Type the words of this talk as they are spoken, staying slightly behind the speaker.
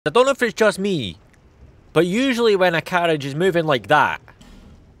I don't know if it's just me, but usually when a carriage is moving like that,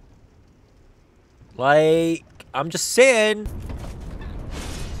 like, I'm just saying,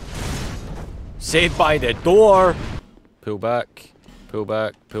 saved by the door. Pull back, pull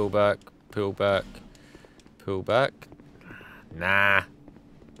back, pull back, pull back, pull back. Nah.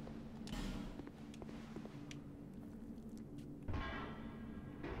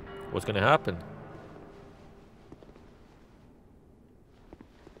 What's gonna happen?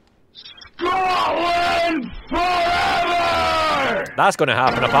 Scotland forever! That's gonna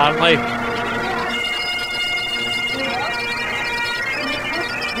happen, apparently.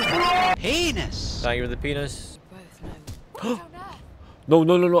 Penis! Thank you for the penis. No,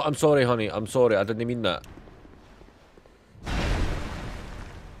 no, no, no. I'm sorry, honey. I'm sorry. I didn't mean that.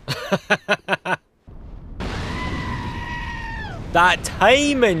 That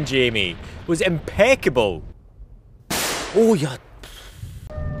timing, Jamie, was impeccable. Oh, yeah.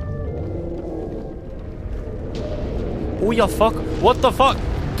 Oh, yeah, fuck. What the fuck?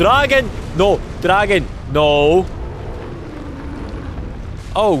 Dragon! No, dragon. No.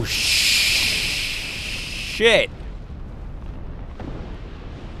 Oh, shit.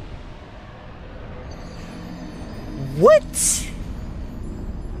 What?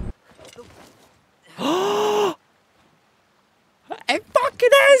 It fucking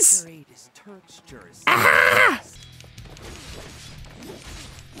is! Ah!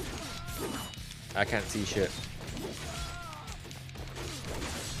 I can't see shit.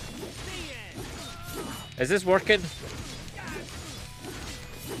 Is this working?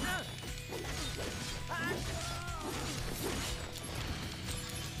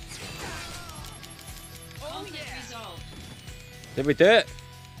 Did we do it?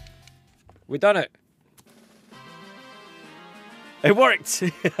 We done it. It worked.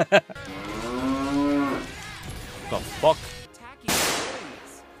 The fuck?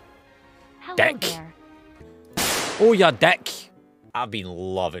 Dick. There. Oh yeah, dick. I've been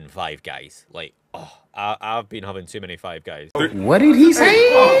loving Five Guys. Like, oh, I've been having too many Five Guys. What did he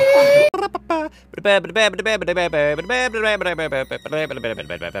say?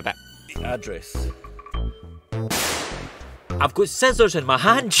 Address. I've got scissors in my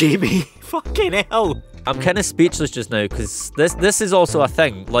hand, Jamie. Fucking hell. I'm kind of speechless just now because this is also a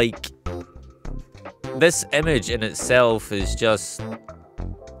thing. Like, this image in itself is just...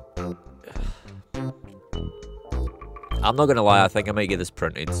 I'm not gonna lie, I think I might get this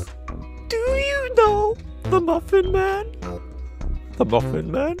printed. Do you know the Muffin Man? The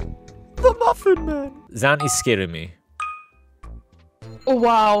Muffin Man? The Muffin Man. Zanti's scaring me. Oh,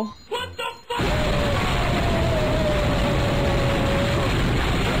 wow.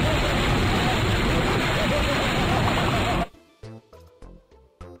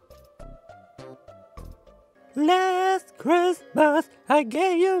 Last Christmas, I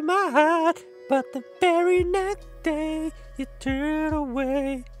gave you my heart, but the very next day, you turned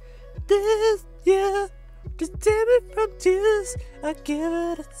away. This year, to save me from tears, I give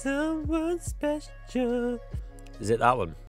it to someone special. Is it that one?